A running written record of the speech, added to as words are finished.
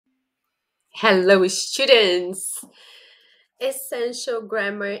Hello, students! Essential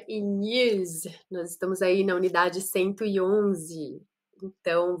Grammar in Use. Nós estamos aí na unidade 111.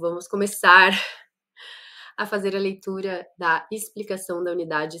 Então, vamos começar a fazer a leitura da explicação da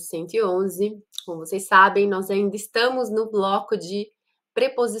unidade 111. Como vocês sabem, nós ainda estamos no bloco de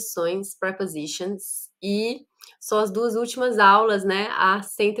preposições, prepositions, e são as duas últimas aulas, né, a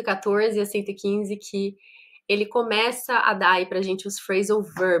 114 e a 115, que ele começa a dar aí pra gente os phrasal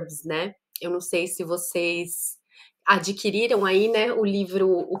verbs, né? Eu não sei se vocês adquiriram aí, né,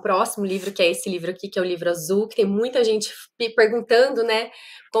 o próximo livro, que é esse livro aqui, que é o livro azul, que tem muita gente perguntando, né,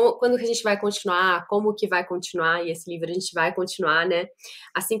 quando que a gente vai continuar, como que vai continuar, e esse livro a gente vai continuar, né,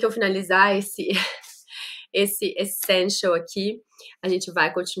 assim que eu finalizar esse Essential aqui, a gente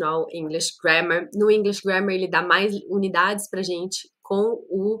vai continuar o English Grammar. No English Grammar, ele dá mais unidades pra gente com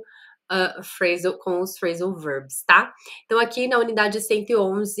com os phrasal verbs, tá? Então, aqui na unidade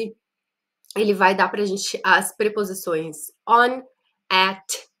 111, ele vai dar pra gente as preposições on, at,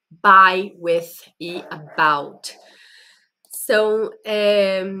 by, with e about. São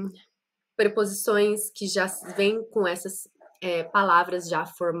preposições que já vêm com essas palavras já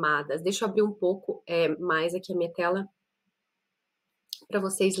formadas. Deixa eu abrir um pouco mais aqui a minha tela para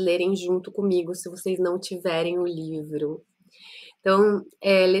vocês lerem junto comigo, se vocês não tiverem o livro. Então,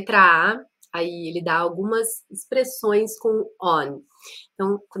 letra A, aí ele dá algumas expressões com on.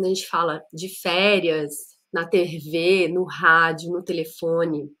 Então, quando a gente fala de férias, na TV, no rádio, no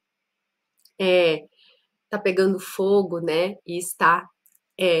telefone, tá pegando fogo, né, e está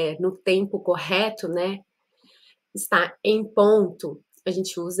no tempo correto, né, está em ponto, a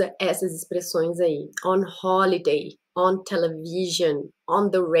gente usa essas expressões aí. On holiday, on television, on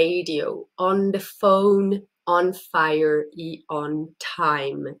the radio, on the phone, on fire e on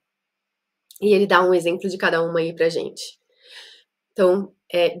time. E ele dá um exemplo de cada uma aí pra gente. Então,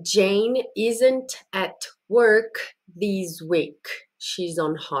 Jane isn't at work this week. She's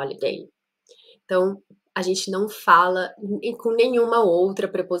on holiday. Então, a gente não fala com nenhuma outra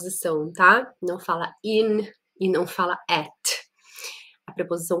preposição, tá? Não fala in e não fala at. A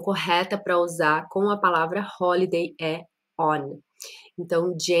preposição correta para usar com a palavra holiday é on.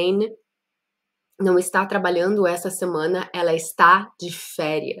 Então, Jane não está trabalhando essa semana, ela está de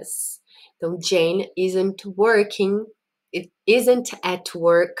férias. Então, Jane isn't at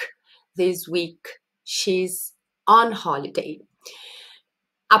work this week. She's on holiday.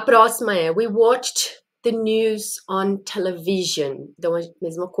 A próxima é we watched the news on television. Então, a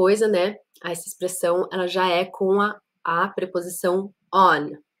mesma coisa, né? Essa expressão, ela já é com a preposição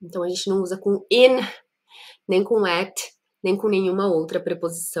on. Então, a gente não usa com in, nem com at, nem com nenhuma outra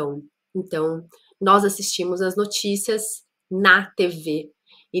preposição. Então, nós assistimos as notícias na TV.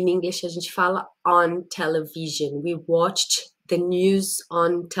 Em inglês, a gente fala on television. We watched the news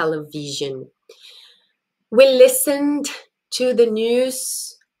on television. We listened to the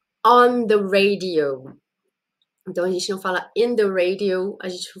news on the radio. Então, a gente não fala in the radio, a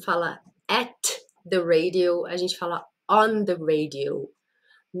gente não fala at the radio, a gente fala on the radio.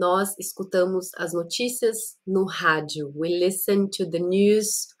 Nós escutamos as notícias no rádio. We listen to the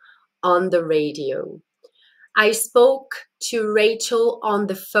news on the radio. I spoke to Rachel on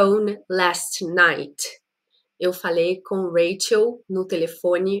the phone last night. Eu falei com Rachel no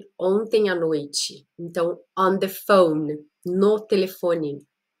telefone ontem à noite. Então, on the phone, no telefone.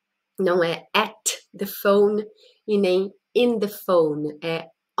 Não é at the phone e nem in the phone, é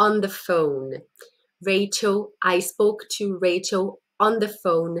on the phone. Rachel, I spoke to Rachel on the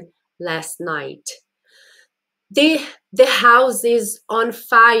phone last night. The house is on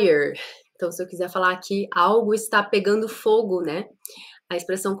fire. Então, se eu quiser falar que algo está pegando fogo, né? A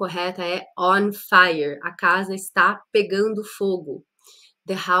expressão correta é on fire. A casa está pegando fogo.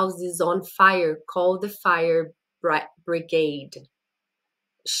 The house is on fire. Call the fire brigade.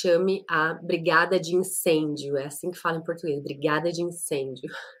 Chame a brigada de incêndio. É assim que fala em português, brigada de incêndio.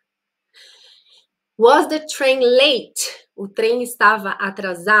 Was the train late? O trem estava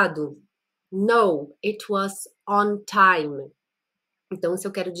atrasado? No, it was on time. Então, se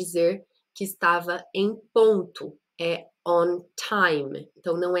eu quero dizer que estava em ponto, é on time.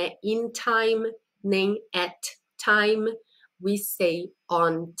 Então, não é in time, nem at time. We say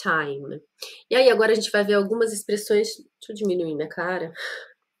on time. E aí, agora a gente vai ver algumas expressões... Deixa eu diminuir minha cara.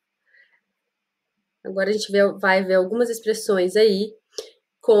 Agora a gente vai ver algumas expressões aí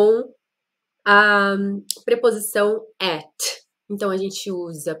com a preposição at. Então, a gente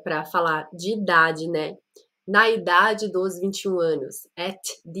usa para falar de idade, né? Na idade dos 21 anos. At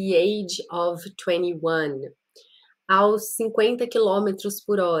the age of 21. Aos 50 km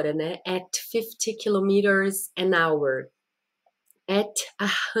por hora, né? At 50 km an hour. at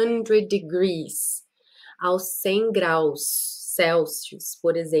 100 degrees, aos 100 graus Celsius,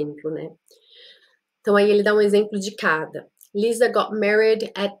 por exemplo, né? Então aí ele dá um exemplo de cada. Lisa got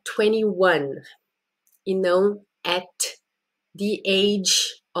married at 21 e não at the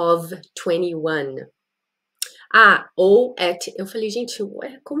age of 21. Ou at. Eu falei, gente,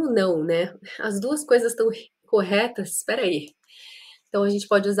 ué, como não, né? As duas coisas estão corretas? Espera aí. Então a gente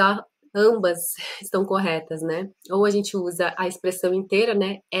pode usar ambas estão corretas, né? Ou a gente usa a expressão inteira,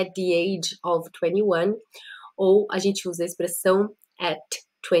 né? At the age of 21, ou a gente usa a expressão at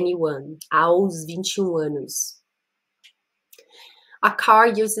 21, aos 21 anos. A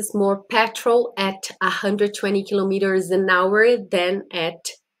car uses more petrol at 120 kilometers an hour than at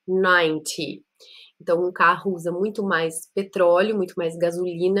 90. Então, um carro usa muito mais petróleo, muito mais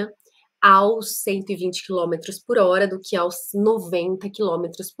gasolina aos 120 km por hora do que aos 90 km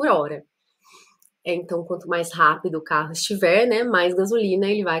por hora. Então, quanto mais rápido o carro estiver, né, mais gasolina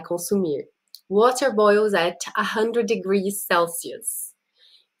ele vai consumir. Water boils at 100 degrees Celsius.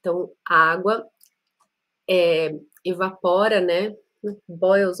 Então, a água evapora, né?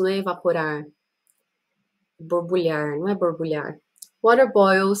 Boils não é evaporar. Borbulhar, não é borbulhar. Water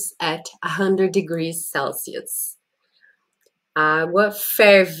boils at 100 degrees Celsius. A água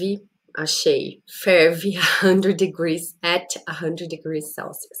ferve, achei, ferve 100 degrees at 100 degrees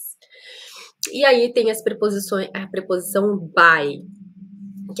Celsius. E aí tem as preposições, a preposição by,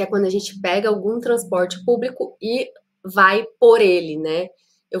 que é quando a gente pega algum transporte público e vai por ele, né?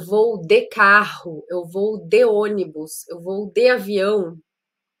 Eu vou de carro, eu vou de ônibus, eu vou de avião,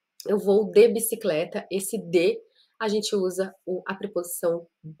 eu vou de bicicleta. Esse de, a gente usa a preposição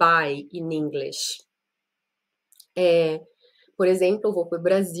by in English. Por exemplo, eu vou para o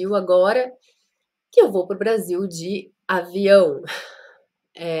Brasil agora, que eu vou para o Brasil de avião.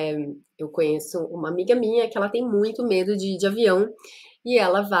 Eu conheço uma amiga minha que ela tem muito medo de ir de avião e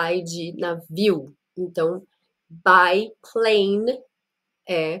ela vai de navio. Então, by plane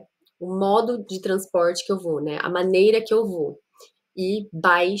é o modo de transporte que eu vou, né? A maneira que eu vou. E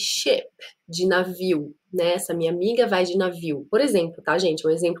by ship, de navio, né? Essa minha amiga vai de navio. Por exemplo, tá, gente? Um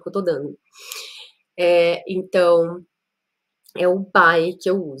exemplo que eu tô dando. Então, é o by que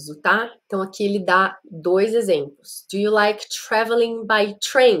eu uso, tá? Então, aqui ele dá 2 exemplos. Do you like traveling by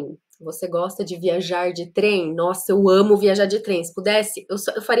train? Você gosta de viajar de trem? Nossa, eu amo viajar de trem. Se pudesse,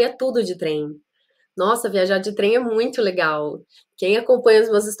 eu faria tudo de trem. Nossa, viajar de trem é muito legal. Quem acompanha os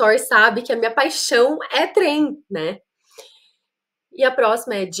meus stories sabe que a minha paixão é trem, né? E a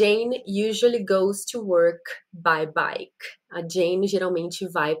próxima é Jane usually goes to work by bike. A Jane geralmente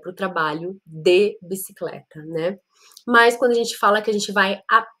vai para o trabalho de bicicleta, né? Mas quando a gente fala que a gente vai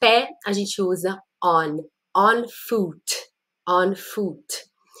a pé, a gente usa on foot.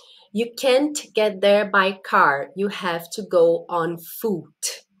 You can't get there by car, you have to go on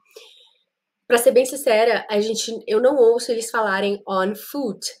foot. Pra ser bem sincera, eu não ouço eles falarem on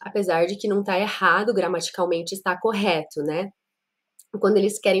foot, apesar de que não tá errado, gramaticalmente está correto, né? Quando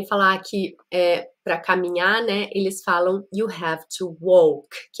eles querem falar que para caminhar, né, eles falam you have to walk,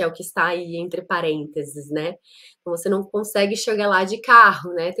 que é o que está aí entre parênteses, né? Então você não consegue chegar lá de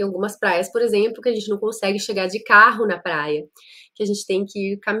carro, né? Tem algumas praias, por exemplo, que a gente não consegue chegar de carro na praia, que a gente tem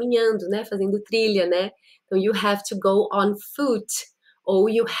que ir caminhando, né, fazendo trilha, né? Então you have to go on foot ou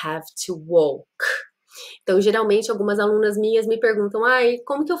you have to walk. Então, geralmente, algumas alunas minhas me perguntam,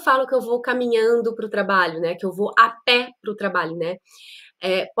 como que eu falo que eu vou caminhando para o trabalho, né? Que eu vou a pé para o trabalho, né?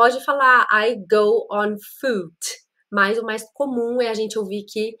 Pode falar I go on foot, mas o mais comum é a gente ouvir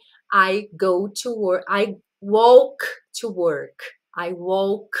que I go to work, I walk to work, I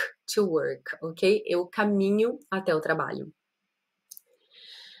walk to work, ok? Eu caminho até o trabalho.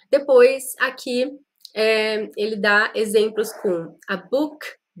 Depois, aqui, ele dá exemplos com a book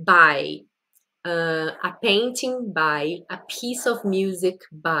by, a painting by, a piece of music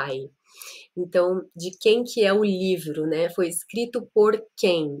by. Então, de quem que é o livro, né? Foi escrito por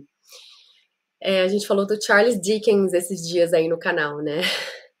quem? A gente falou do Charles Dickens esses dias aí no canal, né?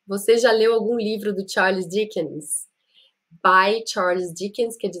 Você já leu algum livro do Charles Dickens? By Charles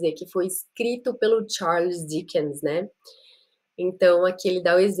Dickens quer dizer que foi escrito pelo Charles Dickens, né? Então, aqui ele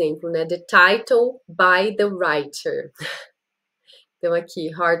dá o exemplo, né? The title by the writer. Então, aqui,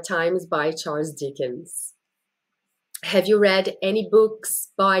 Hard Times by Charles Dickens. Have you read any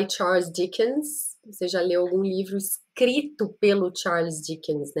books by Charles Dickens? Você já leu algum livro escrito pelo Charles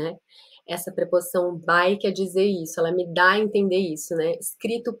Dickens, né? Essa preposição by quer dizer isso, ela me dá a entender isso, né?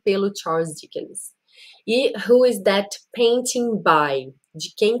 Escrito pelo Charles Dickens. E who is that painting by?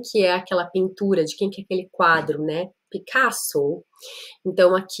 De quem que é aquela pintura, de quem que é aquele quadro, né? Picasso.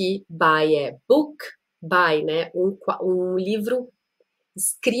 Então aqui by é book by, né? Um livro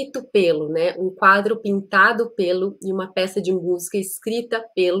escrito pelo, né? Um quadro pintado pelo e uma peça de música escrita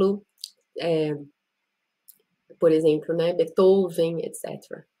pelo, por exemplo, né? Beethoven,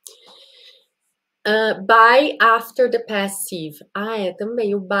 etc. By after the passive.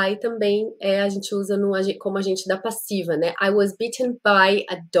 Também. O by também a gente usa como agente da passiva, né? I was bitten by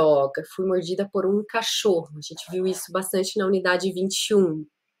a dog. Fui mordida por um cachorro. A gente viu isso bastante na unidade 21.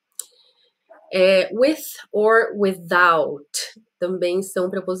 With or without também são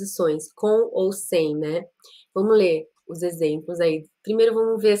preposições, com ou sem, né? Vamos ler os exemplos aí. Primeiro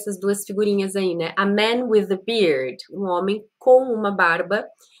vamos ver essas duas figurinhas aí, né? A man with a beard, um homem com uma barba,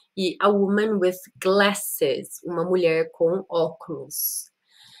 e a woman with glasses, uma mulher com óculos.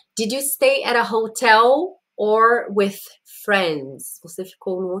 Did you stay at a hotel or with friends? Você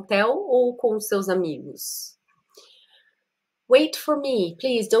ficou no hotel ou com seus amigos? Wait for me,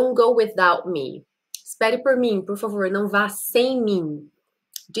 please don't go without me. Espere por mim, por favor, não vá sem mim.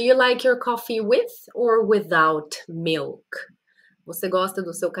 Do you like your coffee with or without milk? Você gosta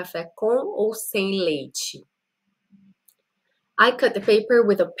do seu café com ou sem leite? I cut the paper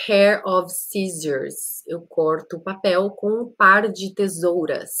with a pair of scissors. Eu corto o papel com um par de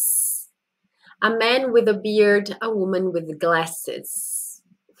tesouras. A man with a beard, a woman with glasses.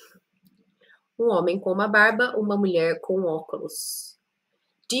 Um homem com uma barba, uma mulher com óculos.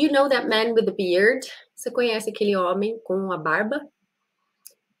 Do you know that man with a beard? Você conhece aquele homem com uma barba?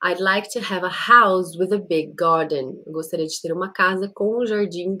 I'd like to have a house with a big garden. Eu gostaria de ter uma casa com um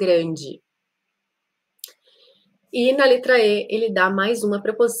jardim grande. E na letra E, ele dá mais uma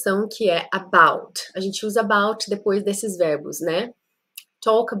preposição que é about. A gente usa about depois desses verbos, né?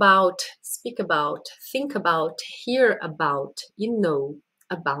 Talk about, speak about, think about, hear about, you know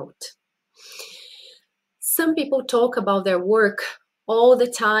about. Some people talk about their work all the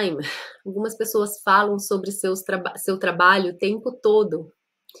time. Algumas pessoas falam sobre seu trabalho o tempo todo.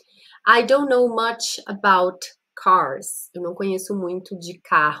 I don't know much about cars. Eu não conheço muito de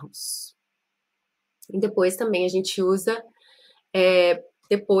carros. E depois também a gente usa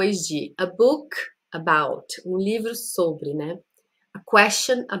depois de a book about, um livro sobre, né? A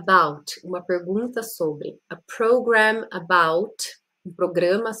question about, uma pergunta sobre. A program about, um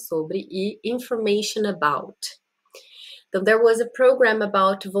programa sobre. E information about. Então, there was a program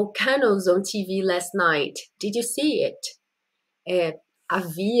about volcanoes on TV last night. Did you see it?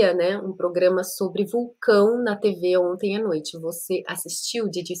 Havia, né, um programa sobre vulcão na TV ontem à noite. Você assistiu?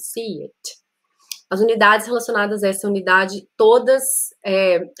 Did you see it? As unidades relacionadas a essa unidade, todas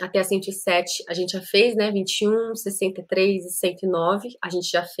até a 107, a gente já fez, né? 21, 63 e 109, a gente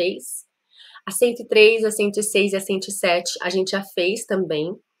já fez. A 103, a 106 e a 107, a gente já fez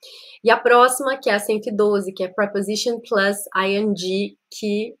também. E a próxima, que é a 112, que é preposition plus ing,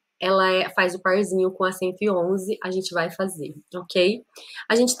 que ela faz o parzinho com a 111, a gente vai fazer, ok?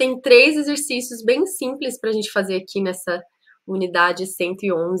 A gente tem 3 exercícios bem simples para a gente fazer aqui nessa unidade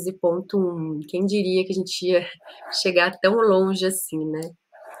 111.1. Quem diria que a gente ia chegar tão longe assim, né?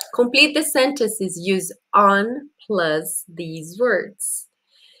 Complete the sentences, use on plus these words.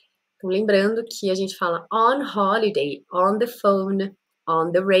 Então, lembrando que a gente fala on holiday, on the phone,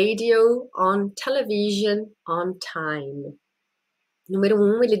 on the radio, on television, on time. Número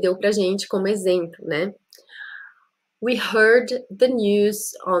 1, ele deu pra gente como exemplo, né? We heard the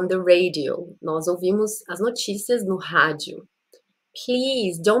news on the radio. Nós ouvimos as notícias no rádio.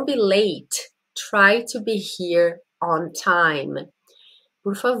 Please, don't be late. Try to be here on time.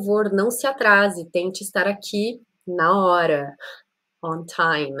 Por favor, não se atrase. Tente estar aqui na hora. On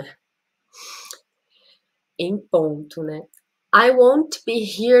time. Em ponto, né? I won't be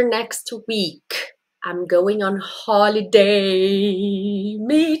here next week. I'm going on holiday.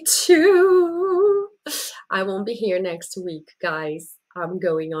 Me too. I won't be here next week, guys. I'm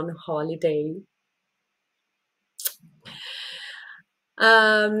going on holiday.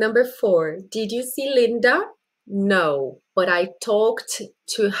 Number 4. Did you see Linda? No, but I talked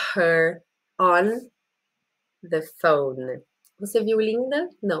to her on the phone. Você viu Linda?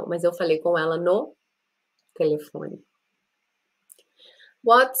 Não, mas eu falei com ela no telefone.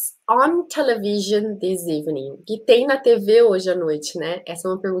 What's on television this evening? O que tem na TV hoje à noite, né? Essa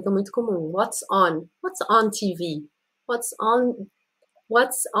é uma pergunta muito comum. What's on? What's on TV? What's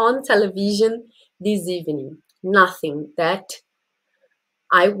on television this evening? Nothing that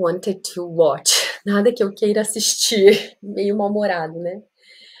I wanted to watch. Nada que eu queira assistir. Meio mal-humorado, né?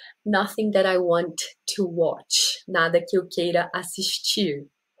 Nothing that I want to watch. Nada que eu queira assistir.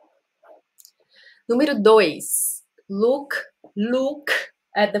 Número 2. Look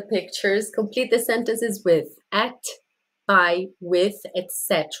at the pictures. Complete the sentences with, at, by, with,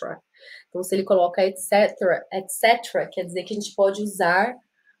 etc. Então, se ele coloca etc., etc., quer dizer que a gente pode usar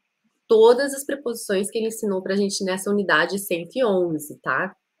todas as preposições que ele ensinou pra gente nessa unidade 111,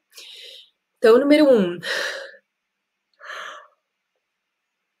 tá? Então, número 1.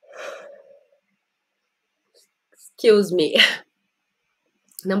 Excuse me.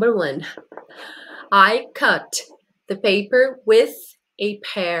 Number 1. I cut the paper with a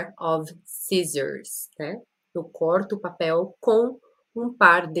pair of scissors, né? Eu corto o papel com um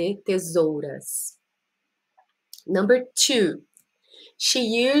par de tesouras. Number 2.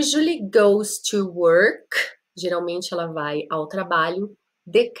 She usually goes to work. Geralmente ela vai ao trabalho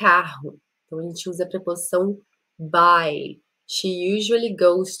de carro. Então a gente usa a preposição by. She usually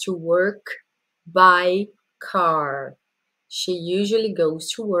goes to work by car. She usually goes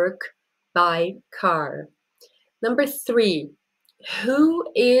to work by car. Number 3.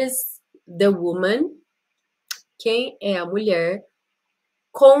 Who is the woman? Quem é a mulher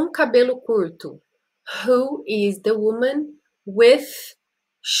com cabelo curto? Who is the woman with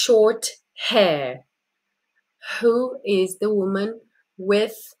short hair? Who is the woman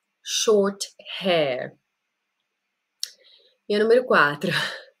with short hair? E o número 4.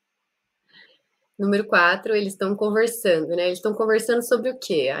 Número 4, eles estão conversando, né? Eles estão conversando sobre o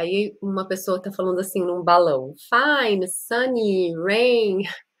quê? Aí uma pessoa tá falando assim num balão. Fine, sunny, rain.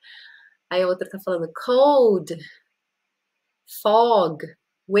 Aí a outra tá falando cold, fog,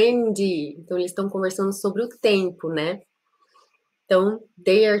 windy. Então eles estão conversando sobre o tempo, né? Então,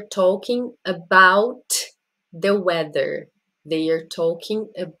 they are talking about the weather. They are talking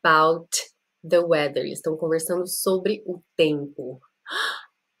about the weather. Eles estão conversando sobre o tempo.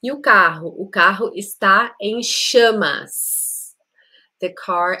 E o carro? O carro está em chamas. The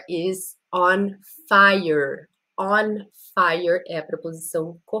car is on fire. On fire é a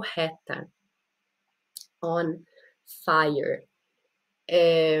preposição correta. On fire.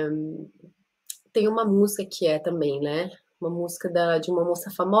 Tem uma música que é também, né? Uma música de uma moça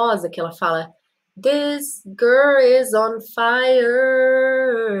famosa que ela fala This girl is on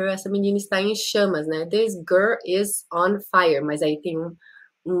fire. Essa menina está em chamas, né? This girl is on fire. Mas aí tem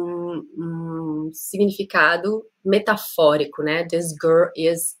um significado metafórico, né? This girl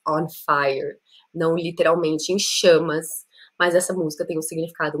is on fire. Não literalmente em chamas, mas essa música tem um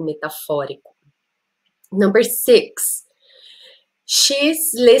significado metafórico. Number 6.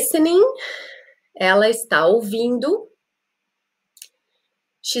 She's listening. Ela está ouvindo.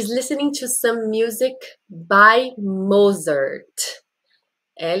 She's listening to some music by Mozart.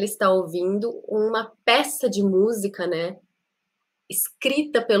 Ela está ouvindo uma peça de música, né?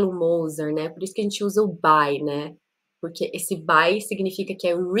 Escrita pelo Mozart, né? Por isso que a gente usa o by, né? Porque esse by significa que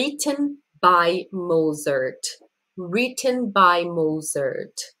é written by Mozart. Written by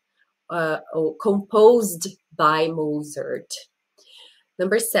Mozart. Or composed by Mozart.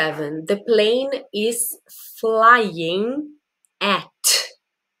 Number 7. The plane is flying at,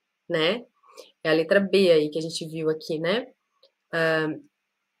 né? É a letra B aí que a gente viu aqui, né?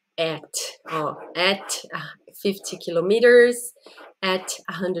 At 50 kilometers, at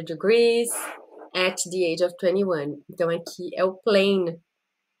 100 degrees, at the age of 21. Então aqui é o plane.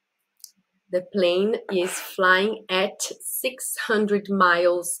 The plane is flying at 600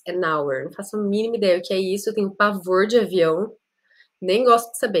 miles an hour. Não faço a mínima ideia o que é isso, eu tenho pavor de avião, nem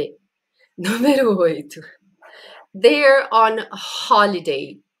gosto de saber. Número 8. They're on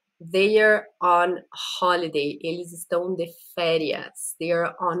holiday. They're on holiday. Eles estão de férias.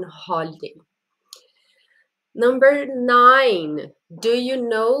 They're on holiday. Number 9. Do you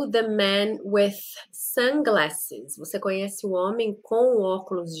know the man with sunglasses? Você conhece o homem com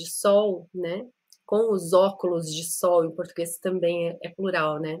óculos de sol, né? Com os óculos de sol, em português também é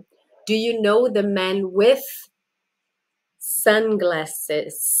plural, né? Do you know the man with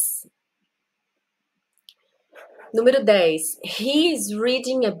sunglasses? Número 10. He is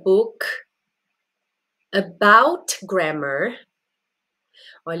reading a book about grammar.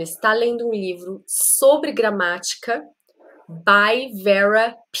 Olha, está lendo um livro sobre gramática by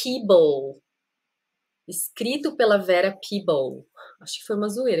Vera Peeble. Escrito pela Vera Peeble. Acho que foi uma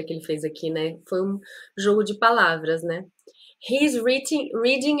zoeira que ele fez aqui, né? Foi um jogo de palavras, né? He's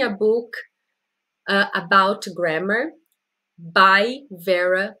reading a book about grammar by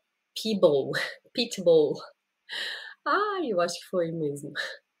Vera Peeble. Peeble. Eu acho que foi mesmo.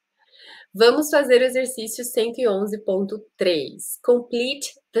 Vamos fazer o exercício 111.3.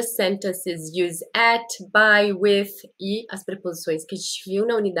 Complete the sentences, use at, by, with e as preposições que a gente viu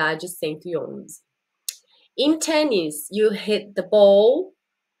na unidade 111. In tennis, you hit the ball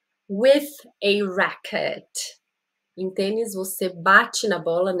with a racket. Em tênis, você bate na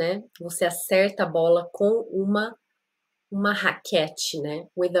bola, né? Você acerta a bola com uma uma raquete, né?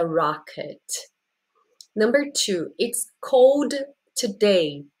 With a rocket. Number 2, it's cold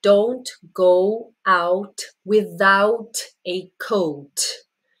today. Don't go out without a coat.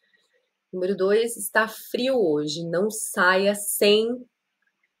 Número 2, está frio hoje. Não saia sem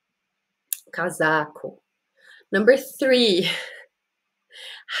casaco. Number 3,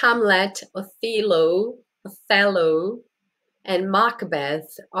 Hamlet, Othello, and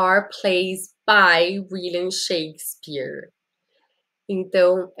Macbeth are plays by William Shakespeare.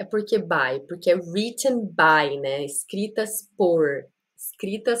 Então, é porque by, porque é written by, né? Escritas por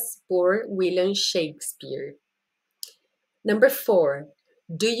William Shakespeare. Number 4,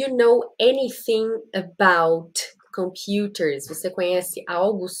 do you know anything about computers? Você conhece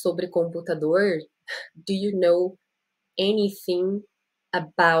algo sobre computador? Do you know anything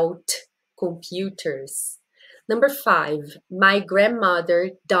about computers? Number 5, my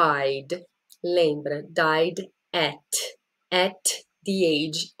grandmother died. Lembra, died at the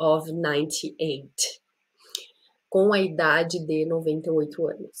age of 98. Com a idade de 98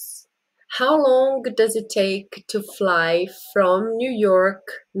 anos. How long does it take to fly from New York?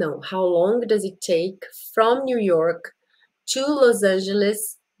 No, how long does it take from New York to Los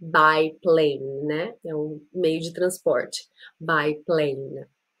Angeles by plane, né? É um meio de transporte. By plane.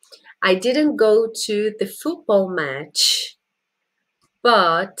 I didn't go to the football match,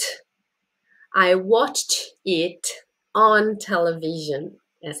 but I watched it on television.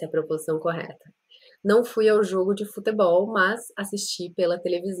 Essa é a proposição correta. Não fui ao jogo de futebol, mas assisti pela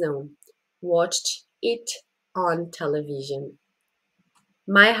televisão. Watched it on television.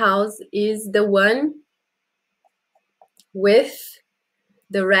 My house is the one with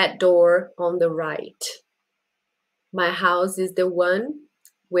the red door on the right. My house is the one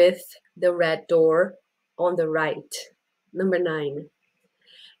with the red door on the right. Number 9.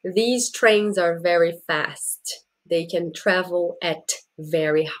 These trains are very fast. They can travel at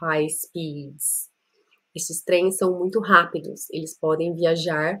very high speeds. Esses trens são muito rápidos. Eles podem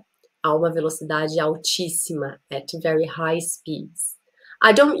viajar a uma velocidade altíssima, at very high speeds.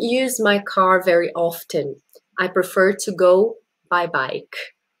 I don't use my car very often. I prefer to go by bike.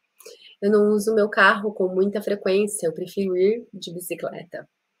 Eu não uso meu carro com muita frequência. Eu prefiro ir de bicicleta.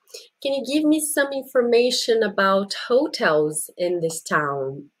 Can you give me some information about hotels in this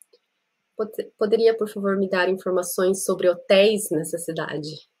town? Poderia, por favor, me dar informações sobre hotéis nessa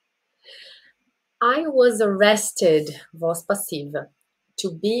cidade? I was arrested, voz passiva. To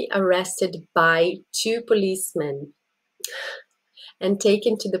be arrested by 2 policemen and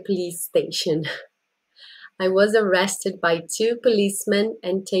taken to the police station. I was arrested by 2 policemen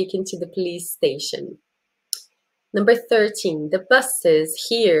and taken to the police station. Number 13, the buses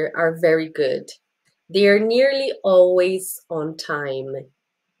here are very good. They are nearly always on time.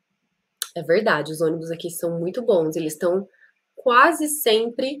 É verdade, os ônibus aqui são muito bons. Eles estão quase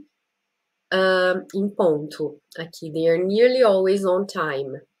sempre em ponto. Aqui, they are nearly always on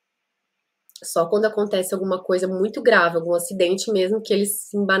time. Só quando acontece alguma coisa muito grave, algum acidente mesmo, que eles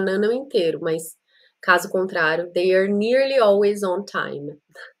se embananam inteiro. Mas, caso contrário, they are nearly always on time.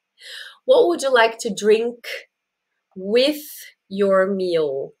 What would you like to drink with your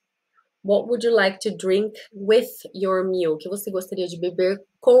meal? What would you like to drink with your meal? O que você gostaria de beber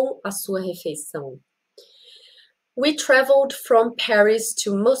com a sua refeição? We traveled from Paris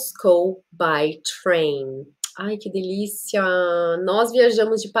to Moscow by train. Ai, que delícia! Nós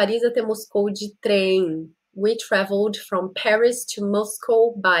viajamos de Paris até Moscou de trem. We traveled from Paris to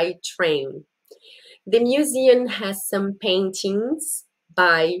Moscow by train. The museum has some paintings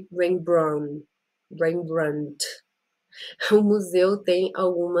by Rembrandt. O museu tem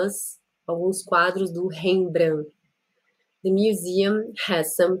alguns quadros do Rembrandt. The museum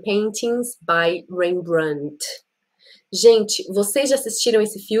has some paintings by Rembrandt. Gente, vocês já assistiram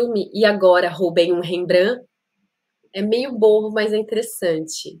esse filme e agora roubei um Rembrandt? É meio bobo, mas é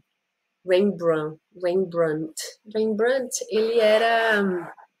interessante. Rembrandt, ele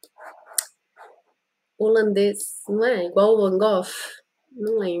era holandês, não é? Igual o Van Gogh?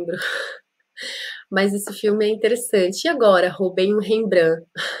 Não lembro. Mas esse filme é interessante. E agora, roubei um Rembrandt.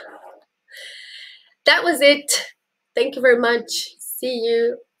 That was it. Thank you very much. See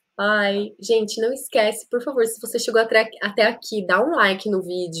you. Bye. Gente, não esquece, por favor, se você chegou até aqui, dá um like no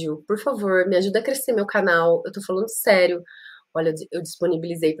vídeo. Por favor, me ajuda a crescer meu canal. Eu tô falando sério. Olha, eu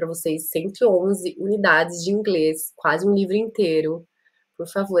disponibilizei para vocês 111 unidades de inglês, quase um livro inteiro. Por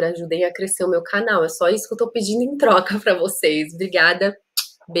favor, ajudem a crescer o meu canal. É só isso que eu tô pedindo em troca para vocês. Obrigada.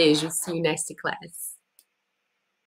 Beijo. See you next class.